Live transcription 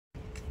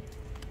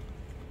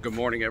Good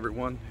morning,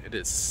 everyone. It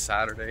is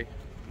Saturday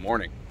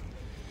morning.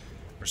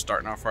 We're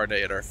starting off our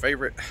day at our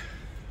favorite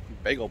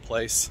bagel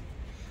place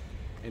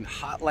in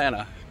hot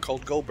Atlanta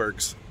called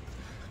Goldberg's.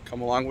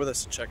 Come along with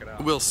us and check it out.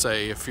 I will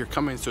say, if you're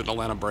coming to an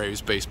Atlanta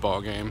Braves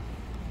baseball game,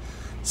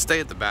 stay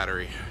at the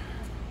Battery.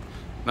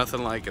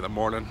 Nothing like in the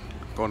morning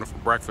going for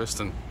breakfast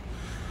and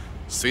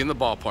seeing the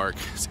ballpark.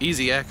 It's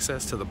easy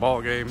access to the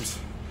ball games.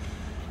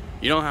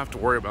 You don't have to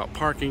worry about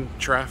parking,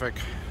 traffic.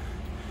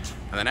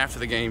 And then after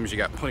the games, you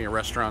got plenty of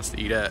restaurants to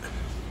eat at.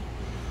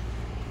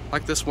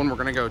 Like this one we're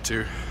gonna go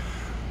to.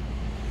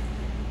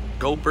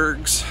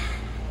 Goldberg's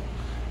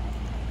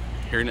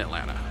here in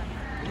Atlanta.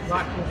 What's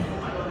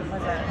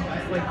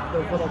that? Like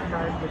those little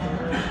cards with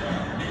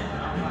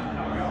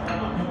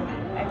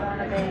egg on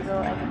a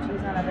bagel, egg and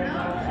cheese on a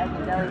bagel, egg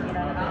and deli meat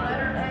on a bagel,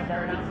 egg and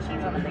deli meat and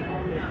cheese on a bagel.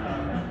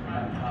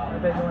 a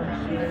bagel and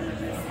cheese.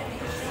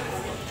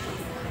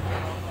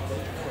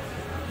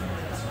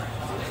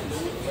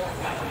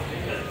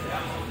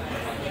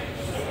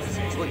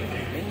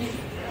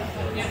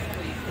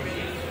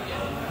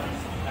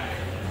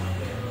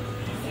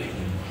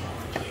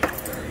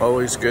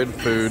 Always good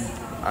food.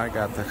 I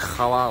got the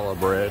halal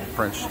bread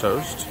French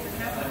toast,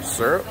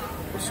 syrup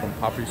with some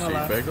poppy seed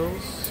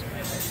bagels.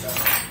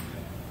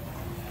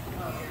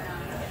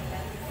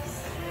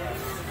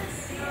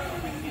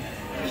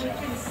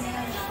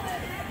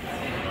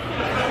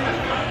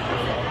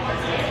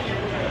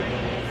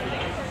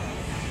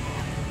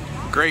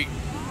 Great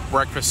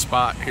breakfast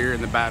spot here in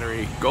the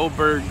Battery.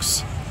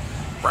 Goldberg's.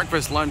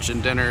 Breakfast, lunch,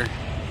 and dinner.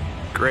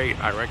 Great.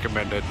 I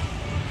recommend it.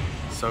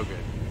 So good.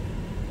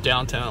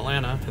 Downtown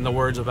Atlanta, in the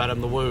words of Adam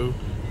the Woo,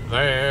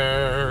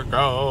 there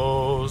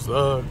goes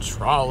the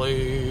trolley.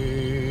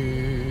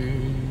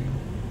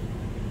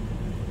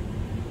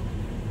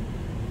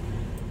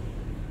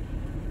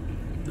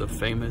 The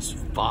famous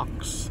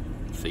Fox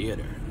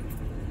Theater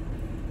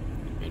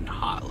in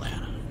hot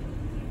Atlanta.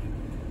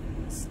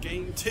 It's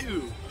game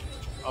 2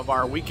 of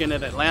our weekend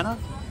at Atlanta.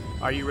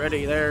 Are you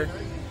ready there,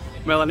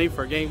 Melanie,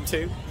 for game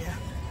 2? Yeah.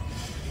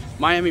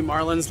 Miami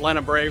Marlins,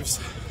 Atlanta Braves.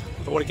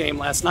 What a game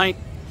last night.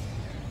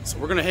 So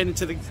we're gonna head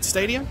into the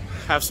stadium,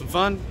 have some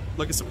fun,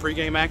 look at some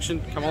pregame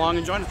action. Come along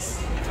and join us.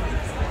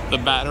 The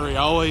Battery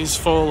always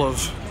full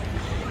of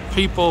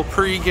people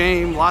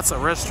pregame, lots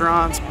of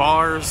restaurants,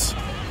 bars,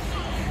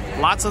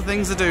 lots of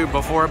things to do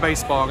before a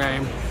baseball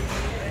game.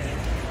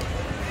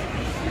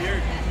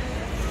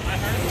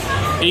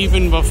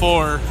 Even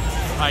before,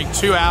 like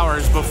 2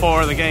 hours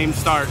before the game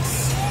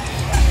starts.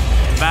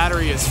 The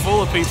Battery is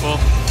full of people,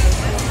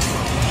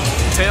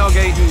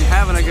 tailgating,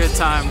 having a good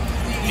time,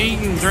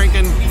 eating,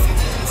 drinking,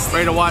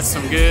 ready to watch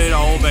some good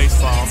old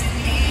baseball.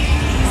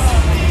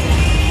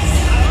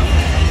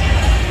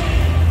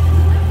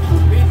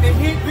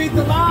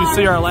 You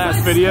see our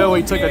last video,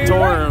 we took a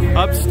tour of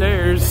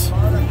upstairs,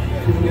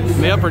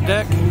 the upper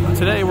deck.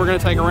 Today we're going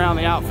to take around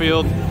the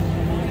outfield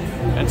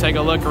and take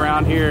a look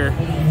around here.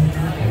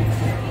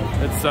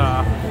 It's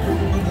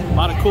a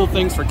lot of cool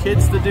things for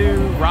kids to do,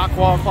 rock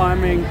wall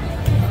climbing.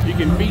 You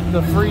can beat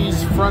the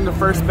freeze front to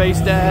first base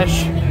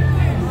dash,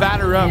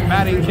 batter up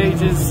batting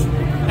cages,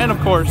 and of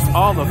course,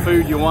 all the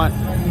food you want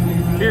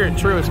here at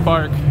Truist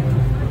Park.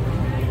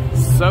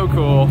 So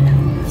cool.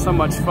 So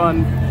much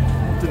fun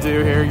to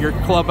do here. Your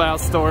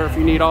clubhouse store if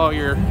you need all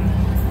your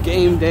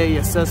game day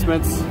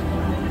assessments,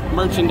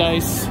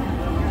 merchandise.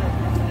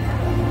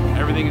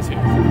 Everything is here.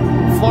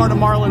 Florida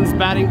Marlins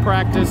batting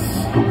practice.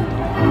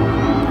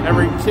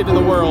 Every kid in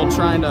the world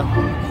trying to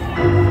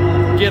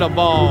get a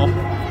ball.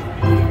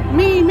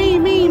 Me, me,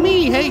 me,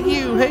 me. Hey,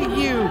 you, hey,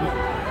 you.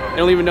 They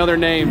don't even know their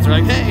names.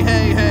 They're like, hey,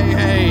 hey, hey,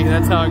 hey.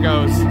 That's how it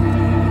goes.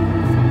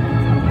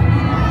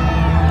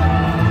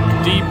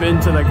 Deep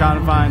into the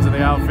confines of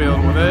the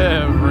outfield with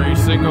every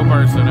single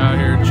person out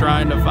here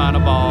trying to find a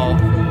ball.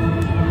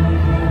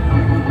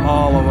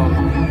 All of them.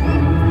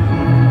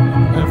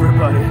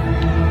 Everybody.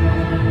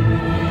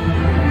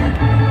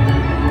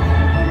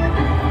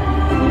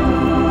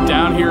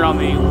 Down here on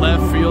the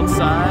left field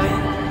side,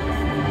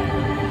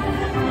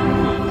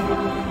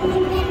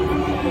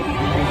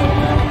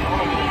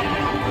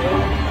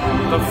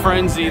 the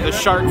frenzy, the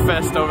shark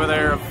fest over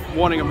there of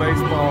wanting a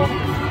baseball.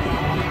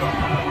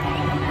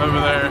 Over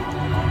there.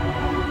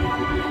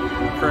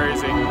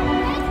 Crazy.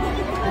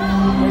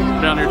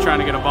 Down here trying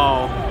to get a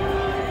ball.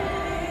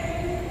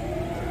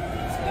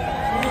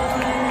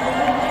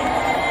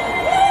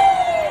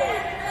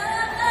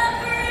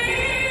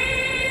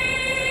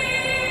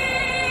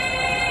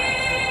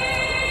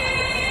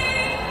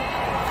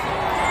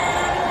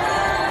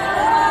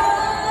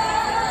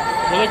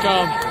 Here they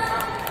come.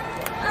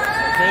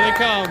 Here they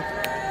come.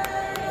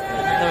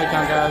 Here they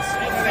come, guys.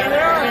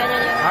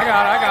 I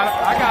got it.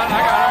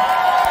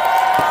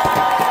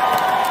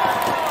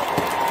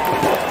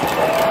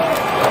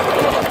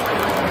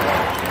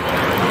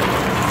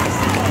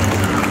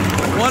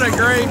 What a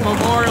great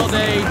Memorial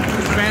Day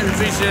fans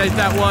appreciate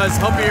that was.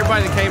 Hope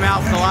everybody that came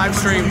out for the live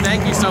stream,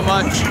 thank you so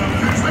much.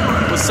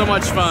 It was so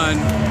much fun.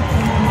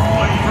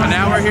 And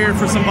now we're here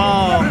for some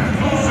ball.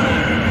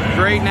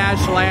 Great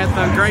national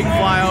anthem, great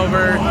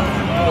flyover,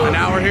 and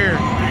now we're here.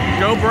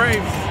 Go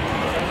Braves!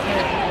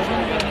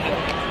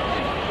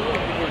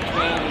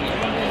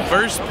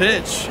 First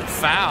pitch,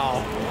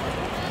 foul.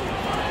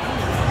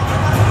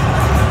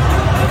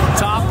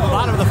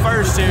 Bottom of the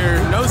first here,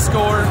 no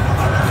score,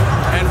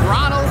 and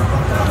Ronald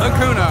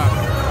Acuna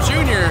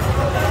Jr.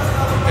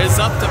 is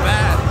up to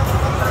bat.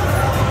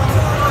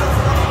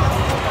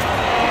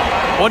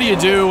 What do you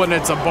do when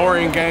it's a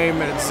boring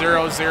game and it's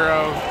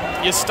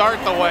 0-0? You start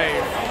the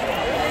wave.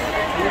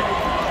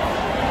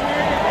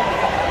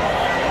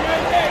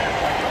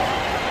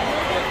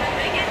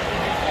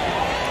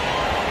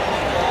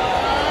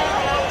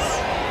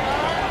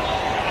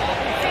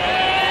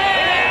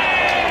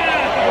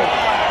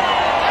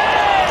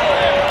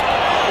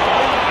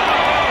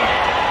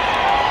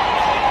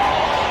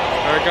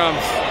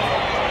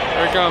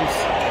 Here it comes.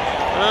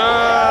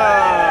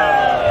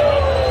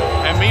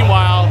 And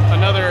meanwhile,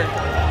 another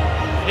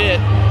hit.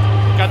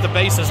 Got the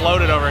bases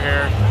loaded over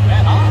here.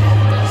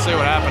 Let's see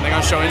what happened. They're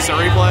gonna show instant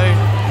replay.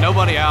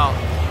 Nobody out.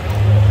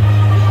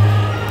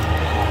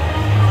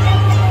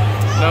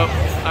 Nope,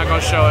 not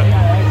gonna show it.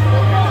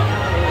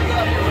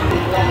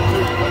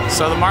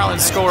 So the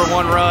Marlins score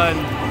 1 run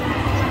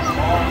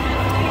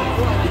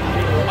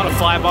on a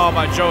fly ball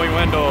by Joey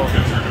Wendell.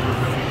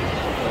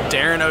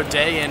 Darren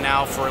O'Day in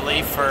now for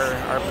relief for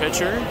our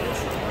pitcher.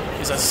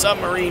 He's a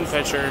submarine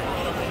pitcher.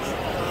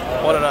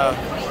 What a,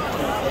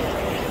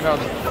 how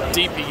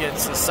deep he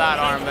gets the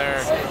sidearm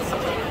there.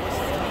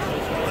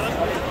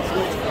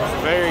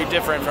 Very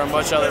different from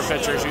much other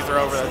pitchers you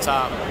throw over the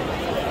top.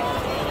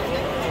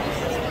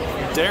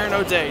 Darren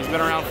O'Day, he's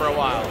been around for a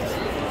while.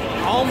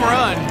 Home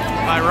run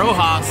by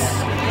Rojas.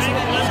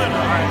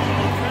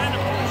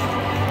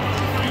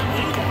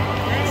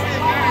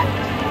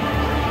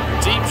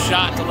 Deep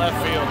shot to left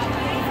field.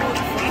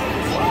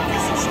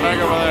 Back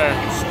over there.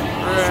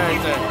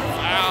 Right there.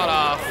 Out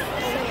off.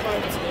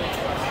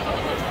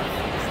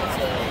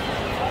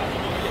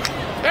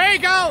 There you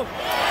go!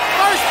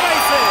 First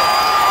base hit!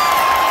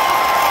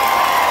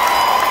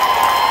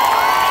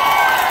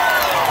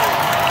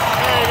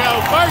 There you go.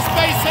 First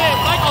base hit.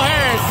 Michael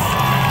Harris.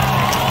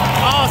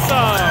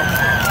 Awesome.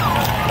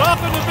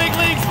 Welcome to big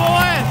leagues,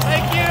 boy.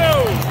 Thank you.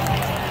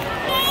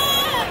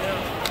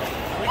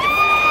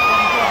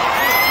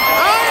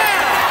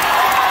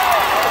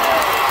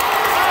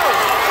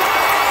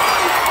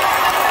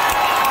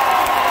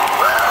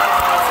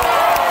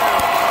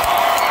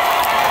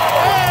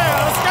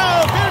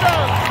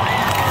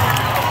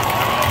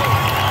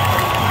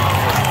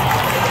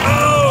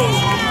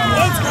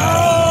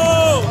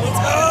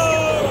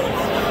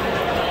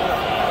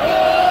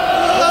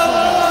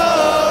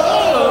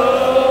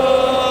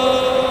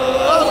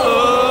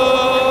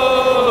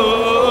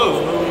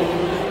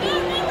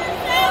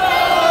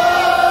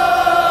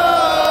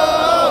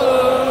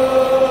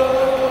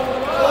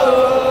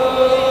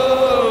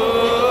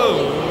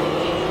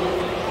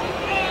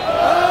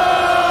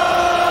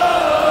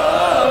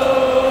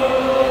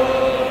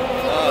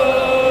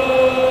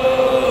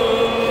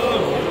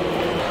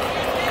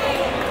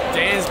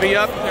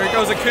 Up. There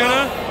goes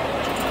Acuna.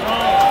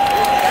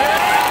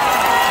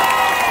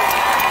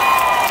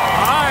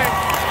 Alright.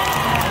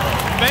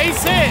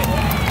 Base hit.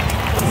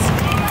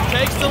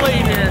 Takes the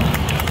lead here.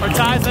 Or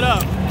ties it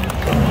up.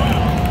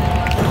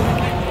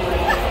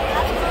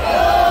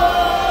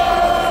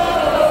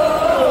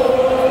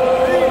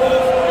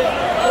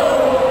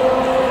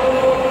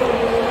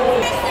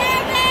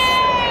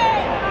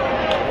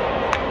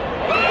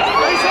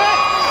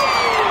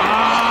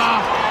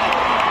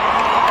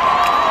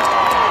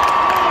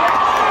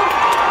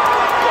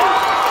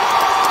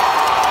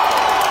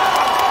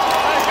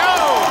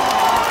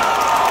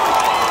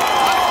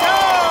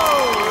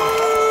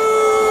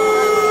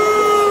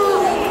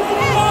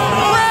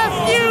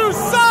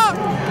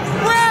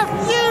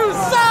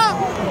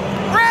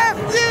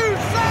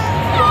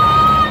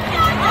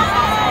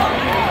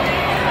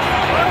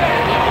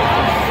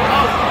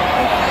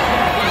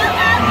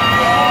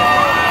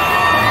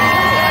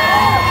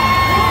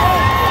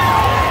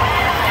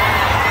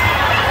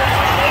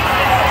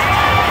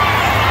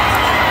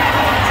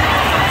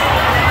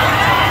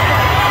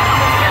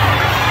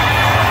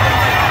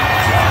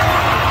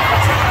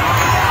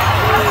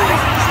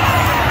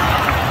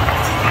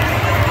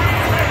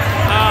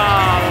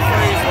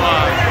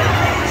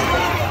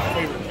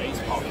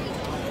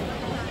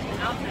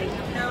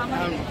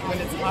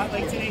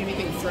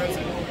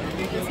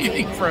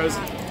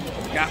 Frozen.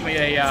 Got me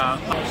a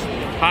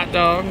hot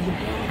dog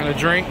and a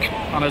drink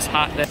on this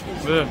hot day.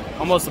 Ugh,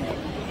 almost a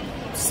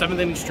 7th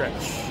inning stretch.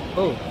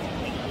 Oh,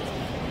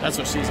 that's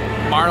what she said.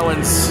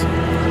 Marlins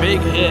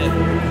big hit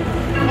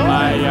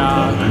by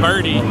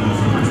Birdie.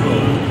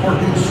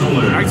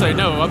 Actually,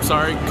 no, I'm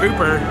sorry.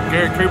 Cooper,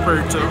 Garrett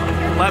Cooper to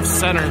left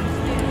center,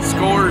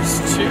 scores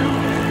 2.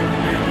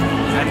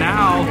 And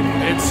now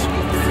it's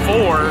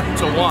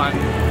 4-1.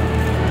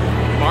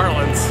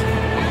 Marlins.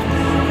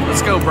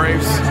 Let's go,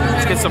 Braves.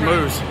 Let's get some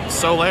moves.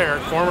 Soler,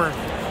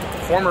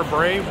 former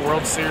Brave,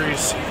 World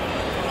Series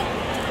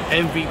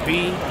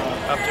MVP,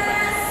 up to bat.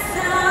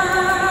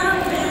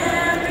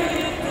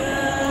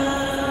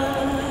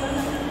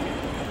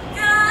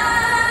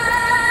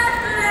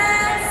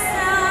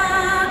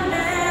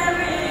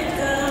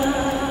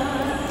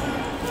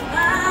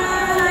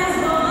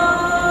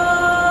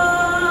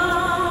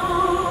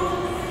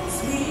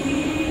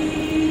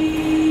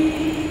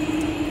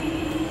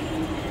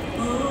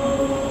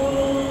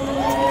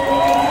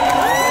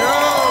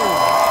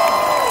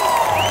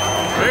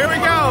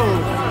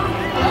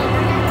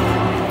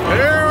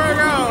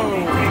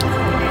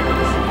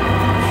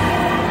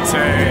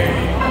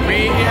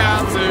 me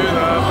out to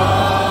the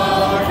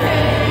ball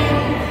game.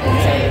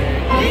 Take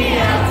me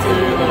out to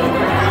the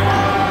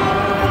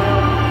ground.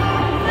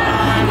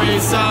 Buy me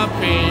some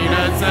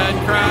peanuts and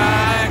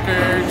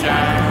Cracker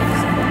Jacks.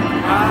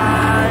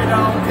 I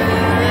don't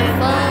care if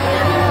I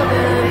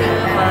ever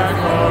get back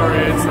or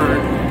it's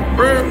root.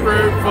 Root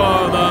for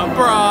the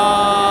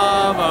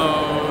Bravos.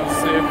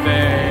 If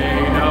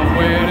they don't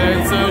win,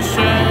 it's a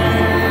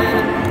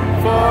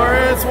shame. For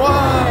it's 1,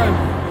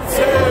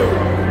 2,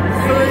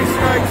 3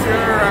 strikes,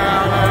 you're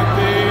out at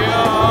the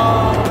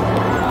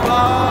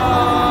all-ball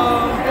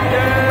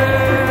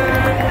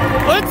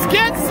game. Let's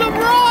get some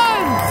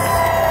runs!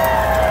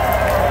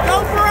 Go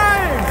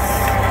Braves!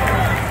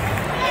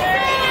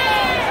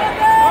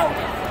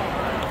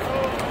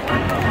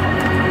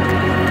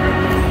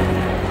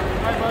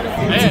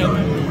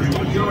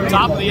 And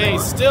top of the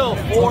 8th, still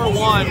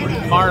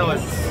 4-1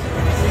 Marlins.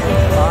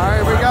 All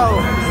right, here we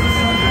go.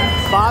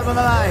 Bottom of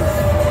the 9th.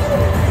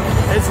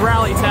 It's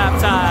rally tap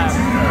time.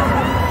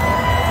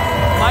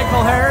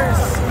 Michael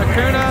Harris,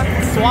 Acuna,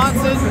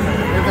 Swanson.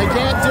 If they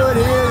can't do it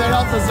here, they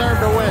don't deserve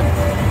to win.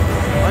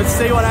 Let's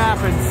see what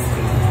happens.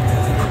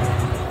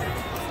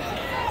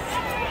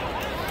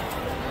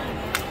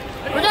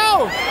 Here we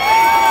go!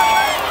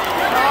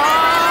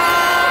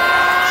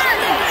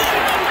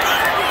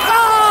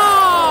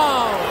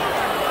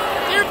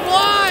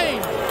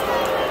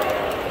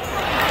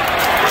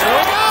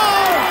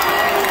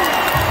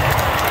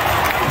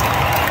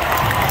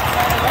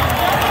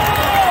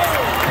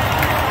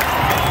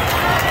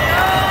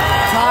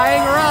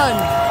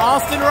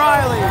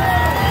 Riley.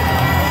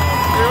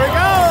 Here we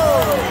go.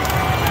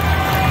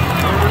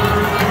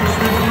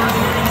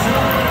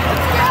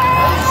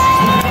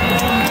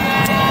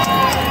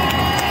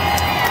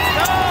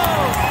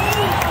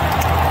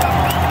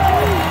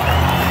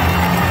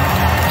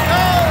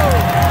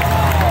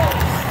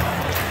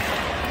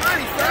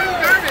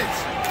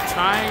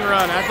 Tying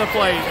run at the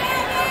plate.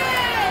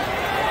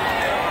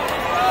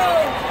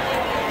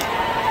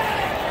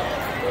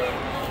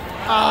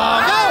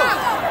 Go!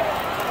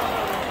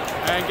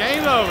 And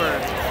game's over.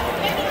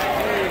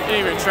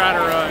 Didn't even try to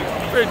run.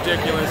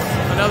 Ridiculous.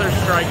 Another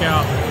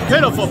strikeout.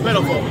 Pitiful,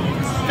 pitiful.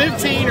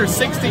 15 or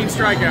 16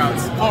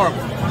 strikeouts.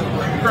 Horrible.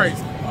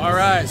 Crazy. All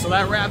right, so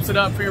that wraps it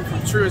up here from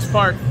Truist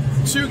Park.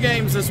 2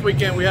 games this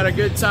weekend. We had a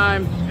good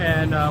time,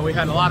 and we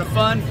had a lot of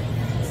fun.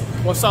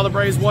 We saw the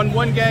Braves won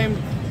 1 game,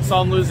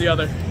 saw them lose the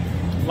other.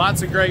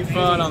 Lots of great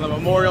fun on the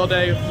Memorial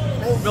Day,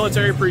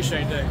 Military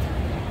Appreciation Day.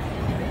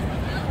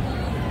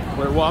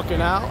 We're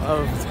walking out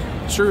of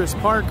Truist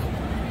Park.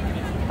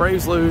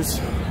 Braves lose.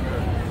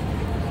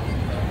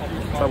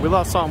 But we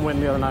saw them win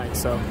the other night,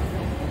 so.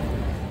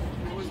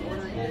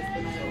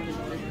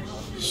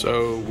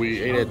 So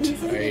we ate at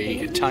a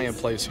Italian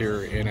place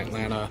here in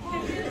Atlanta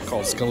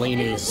called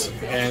Scalini's,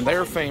 and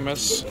they're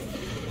famous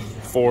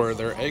for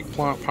their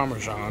eggplant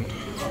parmesan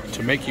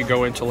to make you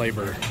go into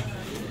labor.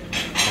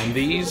 And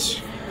these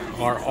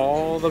are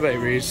all the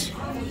babies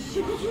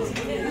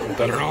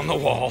that are on the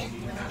wall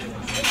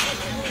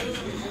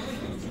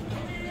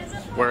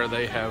where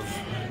they have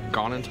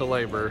gone into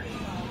labor.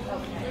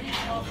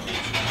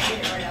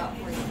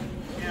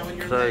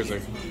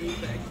 Crazy.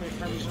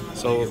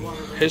 So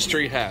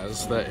history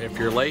has that if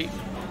you're late,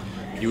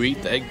 you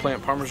eat the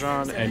eggplant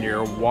parmesan and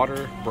your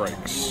water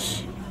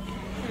breaks.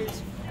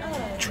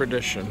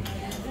 Tradition.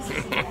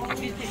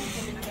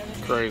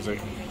 Crazy.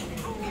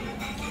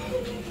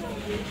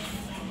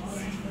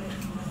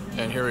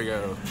 And here we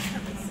go.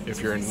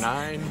 If you're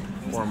 9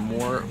 or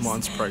more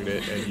months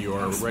pregnant and you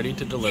are ready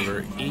to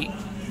deliver, eat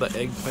the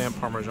eggplant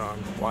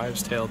parmesan.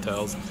 Wives' tale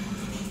tells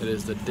it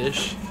is the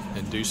dish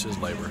induces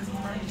labor.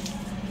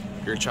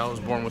 If your child is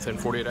born within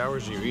 48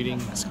 hours and you're eating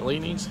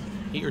Scalini's,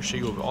 he or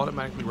she will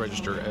automatically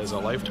register as a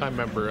lifetime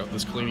member of the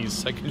Scalini's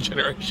Second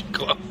Generation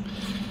Club.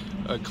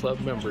 Club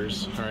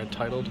members are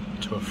entitled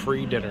to a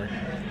free dinner,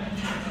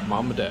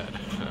 mom and dad,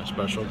 and a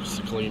special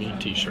Scalini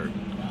t-shirt.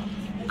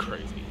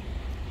 Crazy.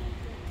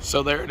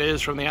 So there it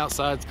is from the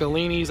outside,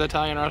 Scalini's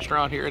Italian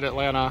restaurant here in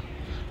Atlanta,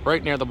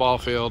 right near the ball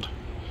field.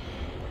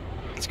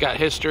 It's got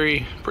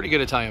history, pretty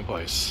good Italian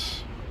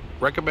place.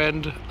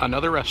 Recommend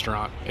another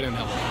restaurant in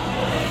Atlanta.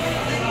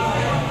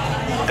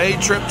 A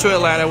trip to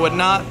Atlanta would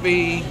not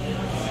be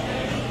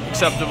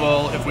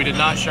acceptable if we did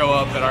not show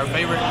up at our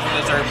favorite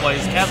dessert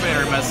place, Cafe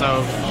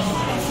Intermezzo.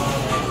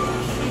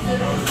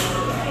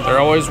 They're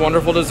always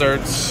wonderful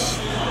desserts.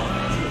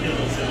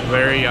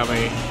 Very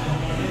yummy.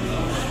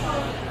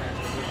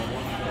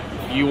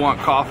 You want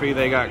coffee,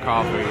 they got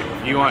coffee.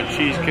 You want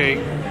cheesecake,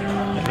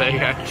 they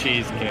got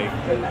cheesecake.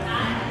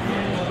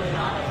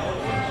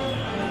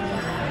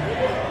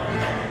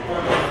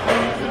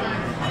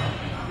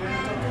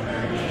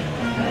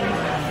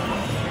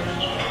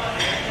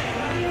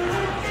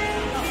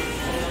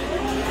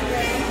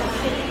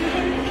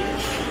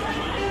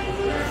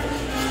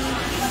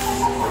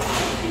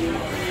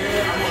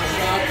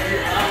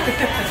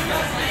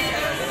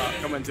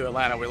 Coming to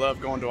Atlanta, we love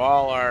going to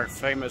all our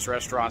famous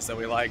restaurants that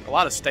we like. A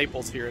lot of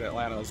staples here in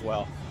Atlanta as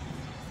well.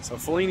 So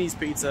Fellini's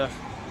Pizza,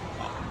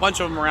 a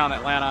bunch of them around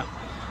Atlanta.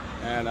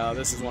 And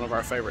this is one of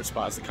our favorite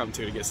spots to come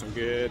to get some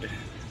good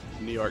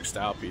New York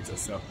style pizza.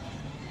 So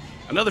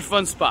another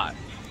fun spot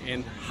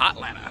in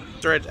Hotlanta.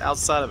 It's right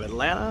outside of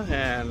Atlanta,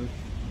 and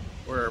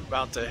we're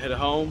about to head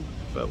home,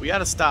 but we got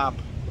to stop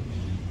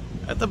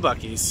at the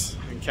Bucces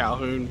in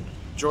Calhoun,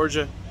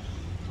 Georgia.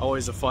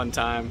 Always a fun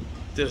time.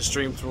 Did a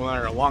stream from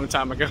there a long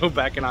time ago,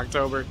 back in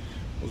October. It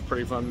was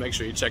pretty fun. Make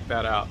sure you check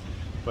that out.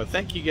 But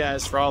thank you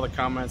guys for all the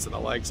comments and the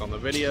likes on the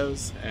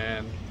videos,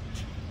 and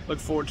look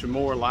forward to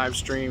more live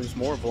streams,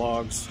 more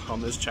vlogs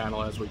on this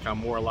channel as we come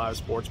more live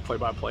sports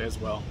play-by-play as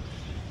well.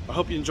 I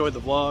hope you enjoyed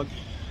the vlog,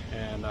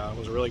 and it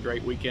was a really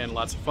great weekend.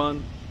 Lots of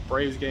fun,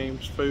 Braves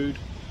games, food,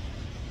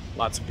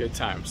 lots of good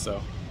times.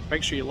 So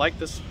make sure you like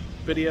this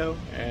video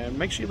and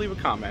make sure you leave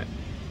a comment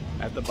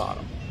at the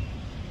bottom.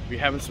 If you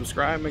haven't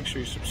subscribed, make sure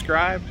you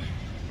subscribe.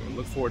 And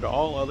look forward to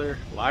all other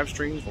live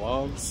streams,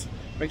 vlogs.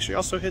 Make sure you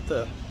also hit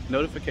the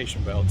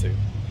notification bell too.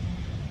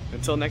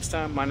 Until next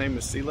time, my name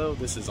is CeeLo.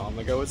 This is On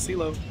The Go with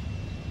CeeLo.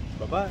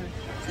 Bye-bye.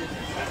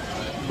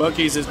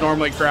 Bucces is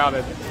normally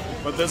crowded,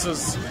 but this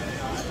is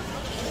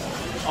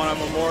on a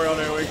Memorial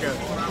Day weekend.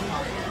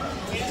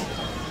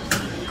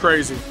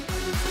 Crazy.